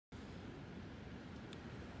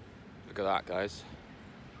Look at that, guys.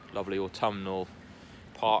 Lovely autumnal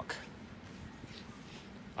park.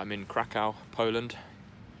 I'm in Krakow, Poland.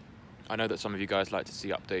 I know that some of you guys like to see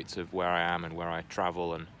updates of where I am and where I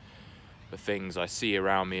travel and the things I see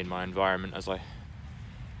around me in my environment as I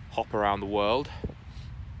hop around the world.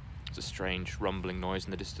 It's a strange rumbling noise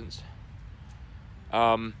in the distance.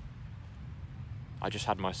 I just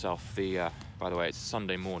had myself by the way, it's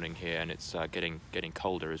Sunday morning here and it's getting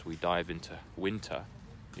colder as we dive into winter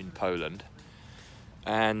in Poland.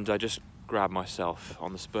 And I just grabbed myself,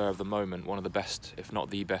 on the spur of the moment, one of the best, if not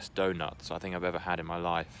the best donuts I think I've ever had in my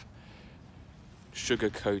life.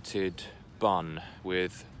 Sugar-coated bun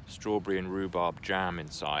with strawberry and rhubarb jam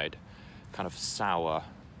inside, kind of sour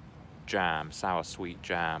jam, sour sweet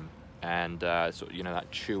jam, and sort of, you know,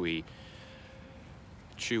 that chewy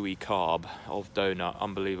carb of donut.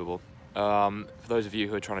 Unbelievable. For those of you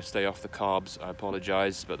who are trying to stay off the carbs, I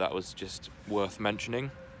apologize, but that was just worth mentioning.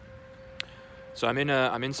 So I'm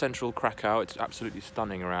in central Krakow. It's absolutely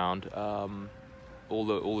stunning around. All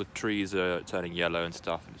the trees are turning yellow and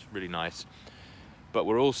stuff, and it's really nice. But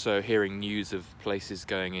we're also hearing news of places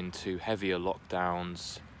going into heavier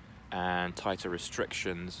lockdowns and tighter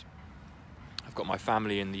restrictions. I've got my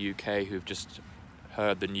family in the UK who've just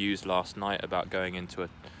heard the news last night about going into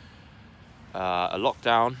a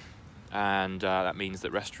lockdown, and that means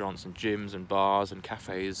that restaurants and gyms and bars and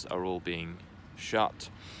cafes are all being shut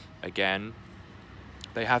again.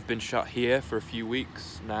 They have been shut here for a few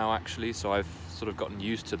weeks now, actually, so I've sort of gotten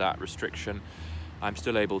used to that restriction. I'm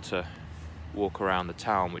still able to walk around the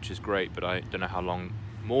town, which is great, but I don't know how long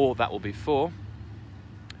more that will be for.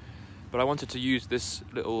 But I wanted to use this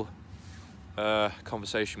little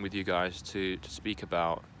conversation with you guys to speak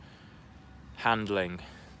about handling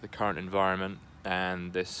the current environment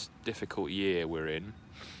and this difficult year we're in.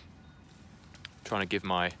 Trying to give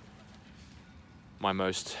my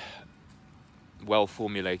most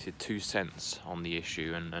well-formulated 2 cents on the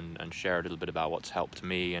issue and share a little bit about what's helped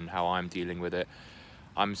me and how I'm dealing with it.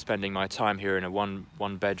 I'm spending my time here in a one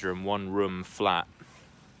bedroom, 1 room flat.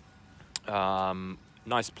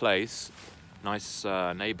 Nice place, nice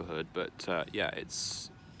neighborhood, but yeah, it's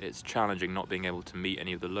challenging not being able to meet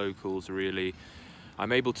any of the locals really.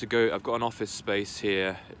 I'm able to go, I've got an office space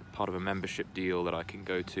here, part of a membership deal that I can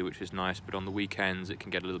go to, which is nice, but on the weekends it can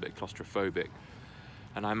get a little bit claustrophobic.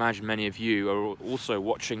 And I imagine many of you are also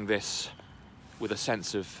watching this with a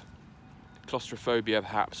sense of claustrophobia,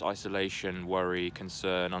 perhaps isolation, worry,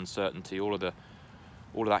 concern, uncertainty, all of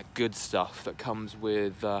that good stuff that comes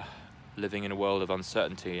with living in a world of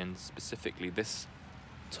uncertainty, and specifically this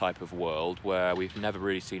type of world where we've never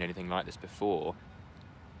really seen anything like this before.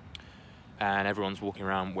 And everyone's walking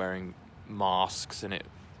around wearing masks, and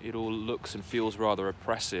it all looks and feels rather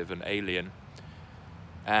oppressive and alien.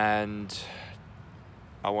 And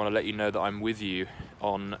I want to let you know that I'm with you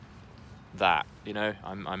on that. You know,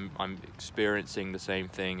 I'm experiencing the same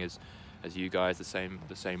thing as you guys, the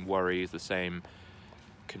same worries, the same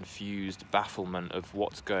confused bafflement of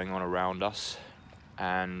what's going on around us.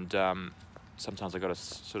 And sometimes I've got to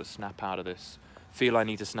sort of snap out of this. Feel I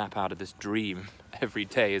need to snap out of this dream. Every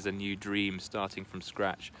day is a new dream, starting from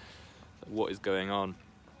scratch. What is going on?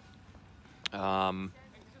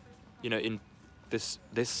 You know, in this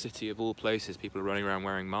city of all places, people are running around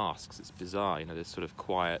wearing masks. It's bizarre, you know, this sort of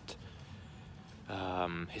quiet,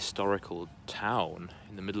 historical town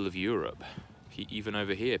in the middle of Europe. Even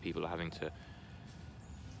over here, people are having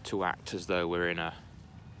to act as though we're in a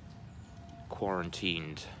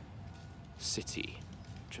quarantined city,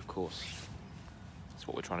 which of course is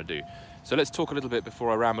what we're trying to do. So let's talk a little bit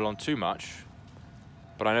before I ramble on too much.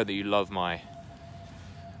 But I know that you love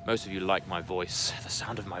most of you like my voice, the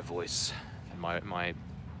sound of my voice.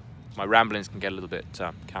 My ramblings can get a little bit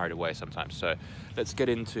carried away sometimes, so let's get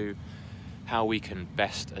into how we can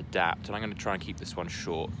best adapt, and I'm going to try and keep this one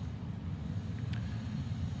short.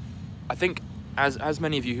 I think as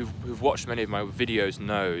many of you who've watched many of my videos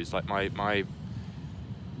knows, like my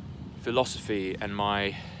philosophy and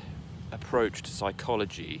my approach to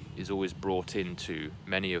psychology is always brought into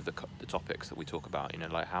many of the topics that we talk about, you know,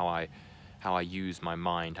 like how I use my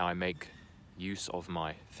mind, how I make use of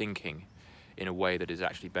my thinking in a way that is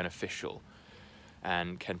actually beneficial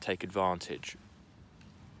and can take advantage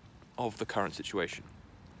of the current situation.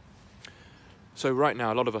 So right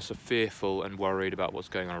now, a lot of us are fearful and worried about what's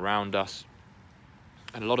going on around us,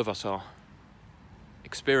 and a lot of us are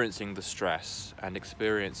experiencing the stress and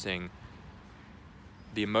experiencing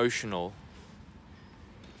the emotional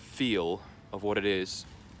feel of what it is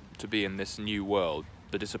to be in this new world,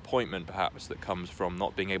 the disappointment perhaps that comes from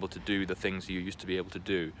not being able to do the things you used to be able to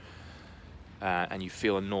do. and you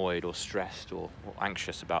feel annoyed or stressed or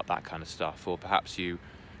anxious about that kind of stuff, or perhaps you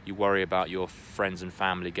worry about your friends and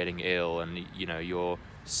family getting ill, and you know, you're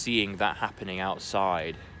seeing that happening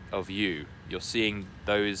outside of you. You're seeing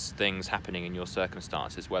those things happening in your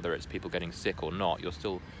circumstances, whether it's people getting sick or not. You're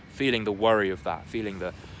still feeling the worry of that, feeling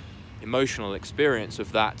the emotional experience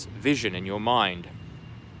of that vision in your mind.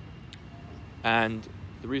 And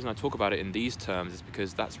the reason I talk about it in these terms is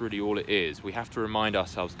because that's really all it is. We have to remind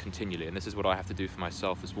ourselves continually, and this is what I have to do for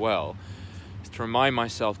myself as well, is to remind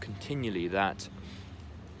myself continually that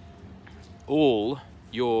all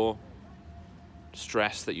your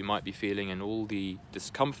stress that you might be feeling and all the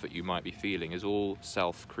discomfort you might be feeling is all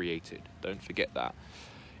self-created. Don't forget that.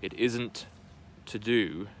 It isn't to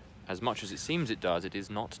do, as much as it seems it does, it is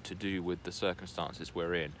not to do with the circumstances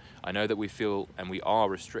we're in. I know that we feel and we are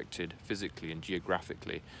restricted physically and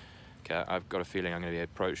geographically. Okay, I've got a feeling I'm going to be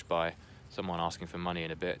approached by someone asking for money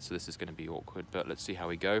in a bit, so this is going to be awkward, but let's see how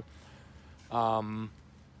we go.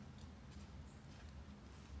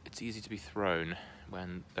 It's easy to be thrown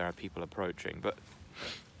when there are people approaching, but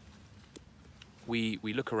we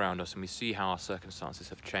look around us and we see how our circumstances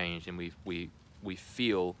have changed, and we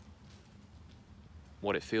feel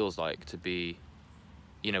what it feels like to be,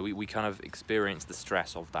 you know, we kind of experience the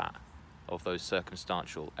stress of that, of those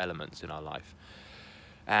circumstantial elements in our life.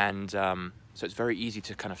 And so it's very easy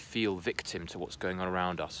to kind of feel victim to what's going on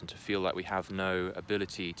around us, and to feel like we have no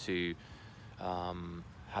ability to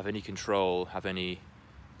have any control, have any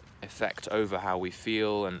effect over how we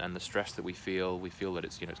feel and the stress that we feel. We feel that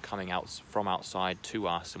it's, you know, it's coming out from outside to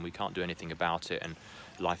us, and we can't do anything about it, and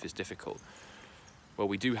life is difficult. Well,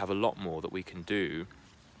 we do have a lot more that we can do,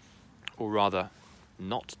 or rather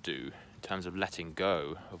not do, in terms of letting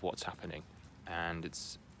go of what's happening. And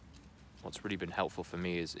it's what's really been helpful for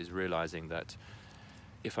me is realizing that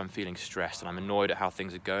if I'm feeling stressed and I'm annoyed at how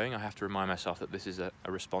things are going, I have to remind myself that this is a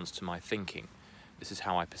response to my thinking. This is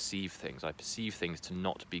how I perceive things. I perceive things to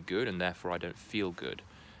not be good, and therefore I don't feel good.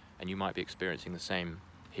 And you might be experiencing the same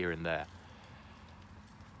here and there.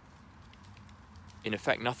 In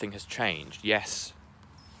effect, nothing has changed. Yes,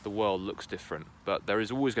 the world looks different, but there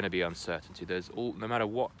is always going to be uncertainty. No matter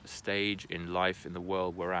what stage in life in the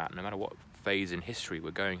world we're at, no matter what phase in history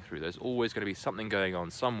we're going through, there's always going to be something going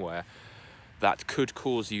on somewhere that could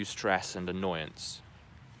cause you stress and annoyance.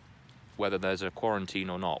 Whether there's a quarantine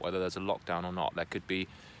or not, whether there's a lockdown or not. There could be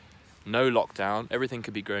no lockdown, everything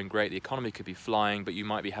could be going great, the economy could be flying, but you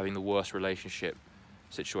might be having the worst relationship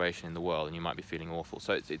situation in the world, and you might be feeling awful.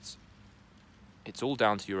 So it's all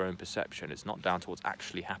down to your own perception. It's not down to what's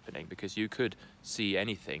actually happening, because you could see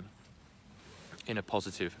anything in a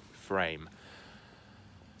positive frame.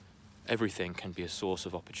 Everything can be a source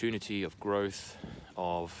of opportunity, of growth,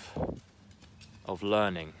 of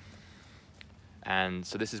learning. And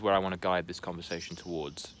so this is where I want to guide this conversation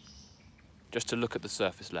towards. Just to look at the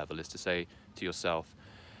surface level is to say to yourself,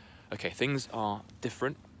 okay, things are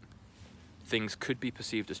different. Things could be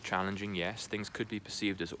perceived as challenging, yes. Things could be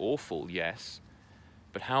perceived as awful, yes.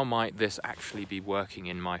 But how might this actually be working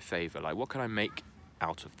in my favor? Like, what can I make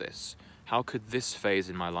out of this? How could this phase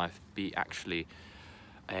in my life be actually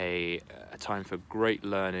a time for great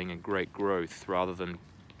learning and great growth, rather than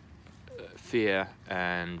fear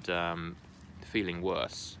and feeling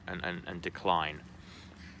worse and decline?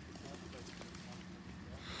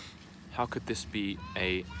 How could this be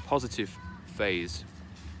a positive phase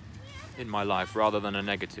in my life rather than a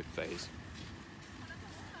negative phase?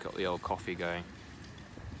 Got the old coffee going.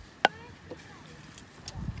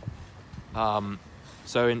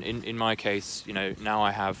 So in my case, you know, now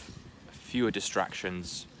I have fewer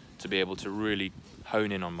distractions to be able to really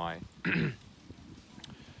hone in on my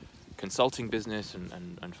consulting business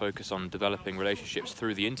and focus on developing relationships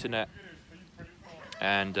through the internet,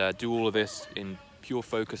 and do all of this in pure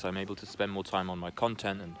focus. I'm able to spend more time on my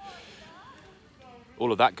content and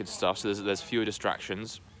all of that good stuff. So there's fewer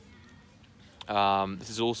distractions. This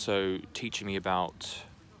is also teaching me about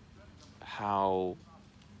how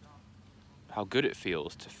good it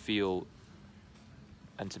feels to feel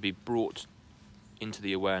and to be brought into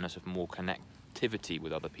the awareness of more connectivity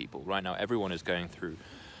with other people. Right now, everyone is going through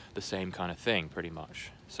the same kind of thing, pretty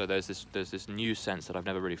much. So there's this new sense that I've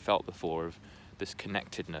never really felt before, of this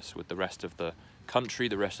connectedness with the rest of the country,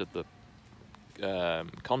 the rest of the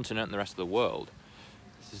continent, and the rest of the world.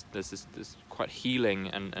 There's this quite healing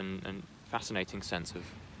and fascinating sense of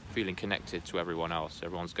feeling connected to everyone else.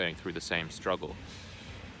 Everyone's going through the same struggle.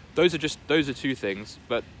 Those are two things,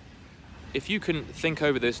 but if you can think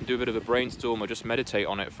over this and do a bit of a brainstorm or just meditate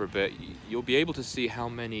on it for a bit, you'll be able to see how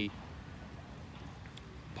many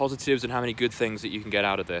positives and how many good things that you can get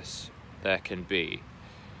out of this there can be.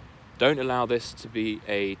 Don't allow this to be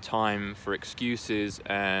a time for excuses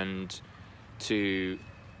and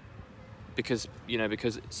because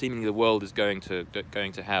seemingly the world is going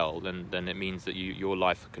to hell, then it means that your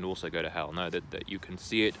life can also go to hell. No, that you can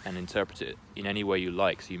see it and interpret it in any way you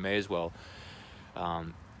like. So you may as well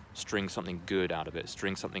string something good out of it,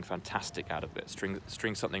 string something fantastic out of it,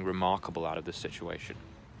 string something remarkable out of this situation.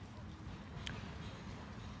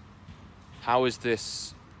 How is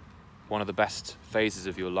this one of the best phases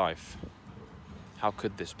of your life? How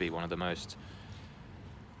could this be one of the most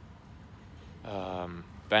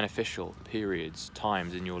beneficial periods,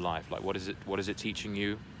 times in your life? Like, what is it teaching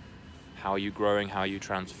you? How are you growing? How are you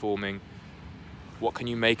transforming? What can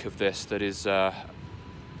you make of this that is going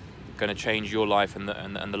to change your life and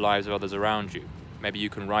the lives of others around you? Maybe you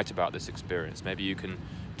can write about this experience. Maybe you can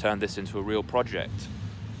turn this into a real project.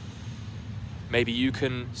 Maybe you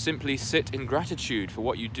can simply sit in gratitude for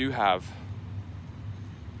what you do have.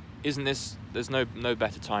 There's no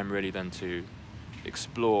better time really than to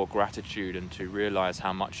explore gratitude and to realize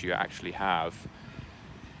how much you actually have.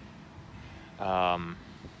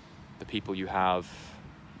 The people you have,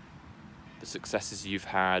 the successes you've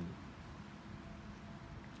had,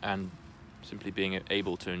 and simply being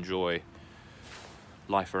able to enjoy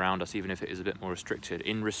life around us, even if it is a bit more restricted.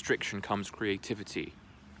 In restriction comes creativity.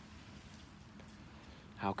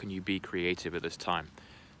 How can you be creative at this time?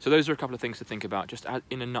 So those are a couple of things to think about. Just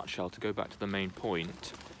in a nutshell, to go back to the main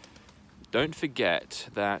point, don't forget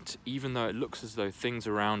that even though it looks as though things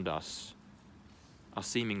around us are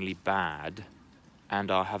seemingly bad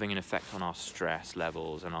and are having an effect on our stress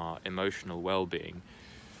levels and our emotional well-being,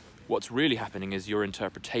 what's really happening is your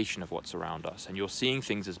interpretation of what's around us, and you're seeing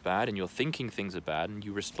things as bad and you're thinking things are bad, and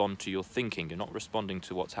you respond to your thinking. You're not responding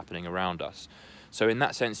to what's happening around us. So in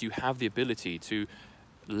that sense, you have the ability to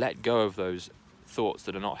let go of those thoughts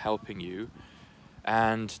that are not helping you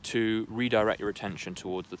and to redirect your attention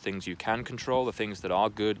towards the things you can control, the things that are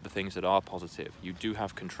good, the things that are positive. You do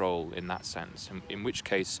have control in that sense, in which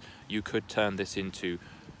case you could turn this into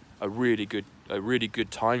a really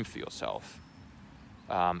good time for yourself.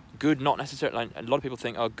 Good, not necessarily, a lot of people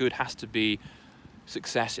think, oh, good has to be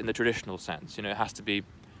success in the traditional sense. You know, it has to be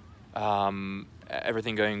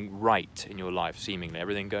everything going right in your life, seemingly.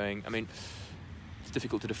 Everything going, I mean, it's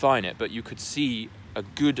difficult to define it, but you could see a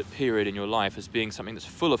good period in your life as being something that's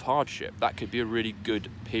full of hardship. That could be a really good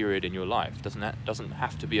period in your life. Doesn't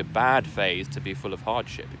have to be a bad phase to be full of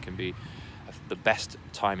hardship. It can be the best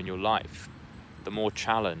time in your life. The more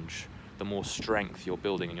challenge, the more strength you're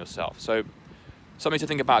building in yourself. So something to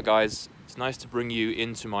think about, guys. It's nice to bring you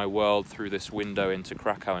into my world through this window into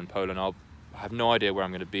Krakow in Poland. I have no idea where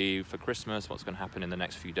I'm going to be for Christmas, what's going to happen in the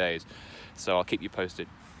next few days. So I'll keep you posted.